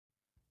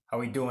How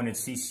we doing?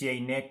 It's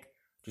CCA Nick.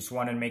 Just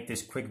wanted to make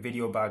this quick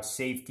video about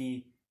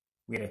safety.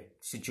 We had a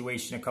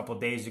situation a couple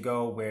days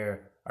ago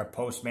where our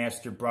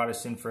postmaster brought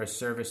us in for a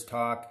service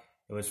talk.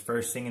 It was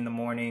first thing in the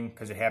morning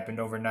because it happened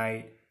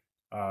overnight.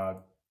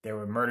 There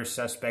were murder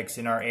suspects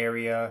in our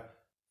area.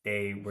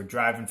 They were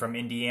driving from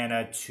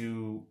Indiana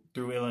through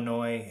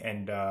Illinois,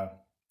 and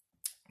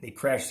they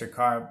crashed their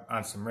car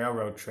on some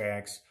railroad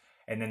tracks,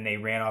 and then they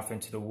ran off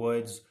into the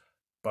woods,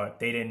 but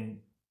they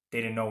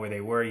didn't know where they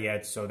were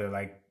yet. So they're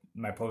like,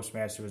 my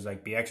postmaster was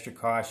like, be extra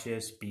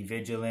cautious, be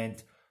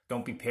vigilant,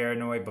 don't be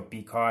paranoid, but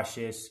be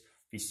cautious.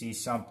 If you see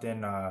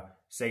something,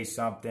 say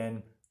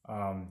something.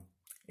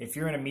 If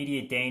you're in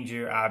immediate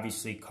danger,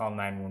 obviously call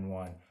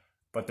 911.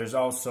 But there's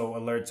also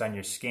alerts on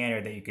your scanner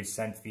that you could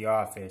send to the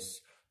office.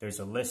 There's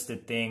a list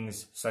of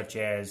things such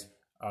as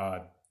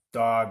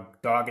dog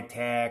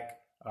attack,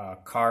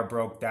 car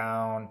broke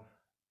down,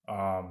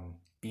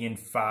 being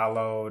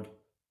followed,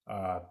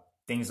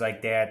 things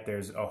like that.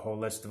 There's a whole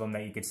list of them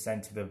that you could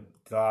send to the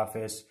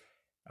office,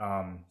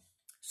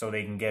 so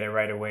they can get it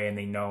right away and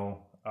they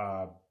know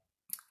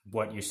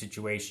what your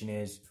situation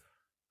is.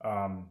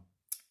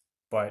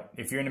 But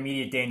if you're in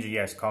immediate danger,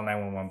 yes, call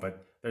 911.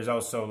 But there's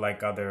also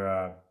like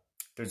other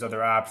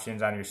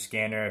options on your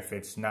scanner if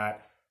it's not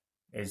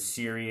as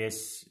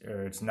serious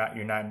or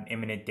you're not in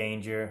imminent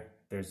danger.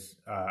 There's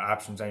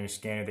options on your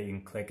scanner that you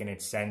can click and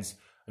it sends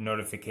a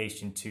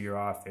notification to your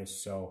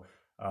office. So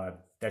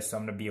that's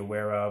something to be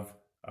aware of.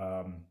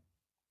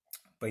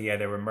 But yeah,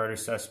 there were murder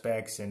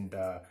suspects, and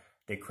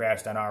they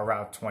crashed on our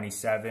Route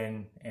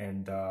 27,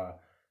 and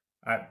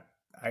I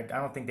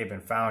don't think they've been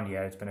found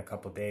yet. It's been a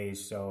couple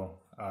days, so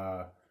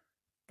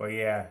but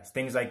yeah,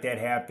 things like that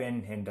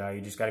happen, and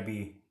you just got to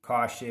be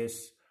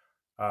cautious.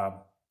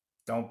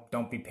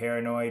 Don't be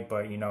paranoid,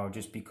 but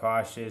just be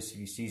cautious. If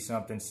you see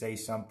something, say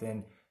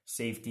something.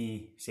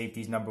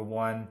 Safety's number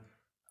one.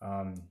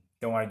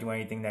 Don't want to do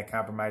anything that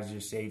compromises your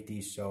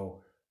safety.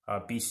 So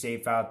be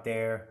safe out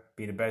there.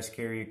 Be the best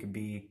carrier you can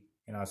be,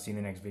 and I'll see you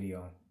in the next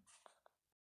video.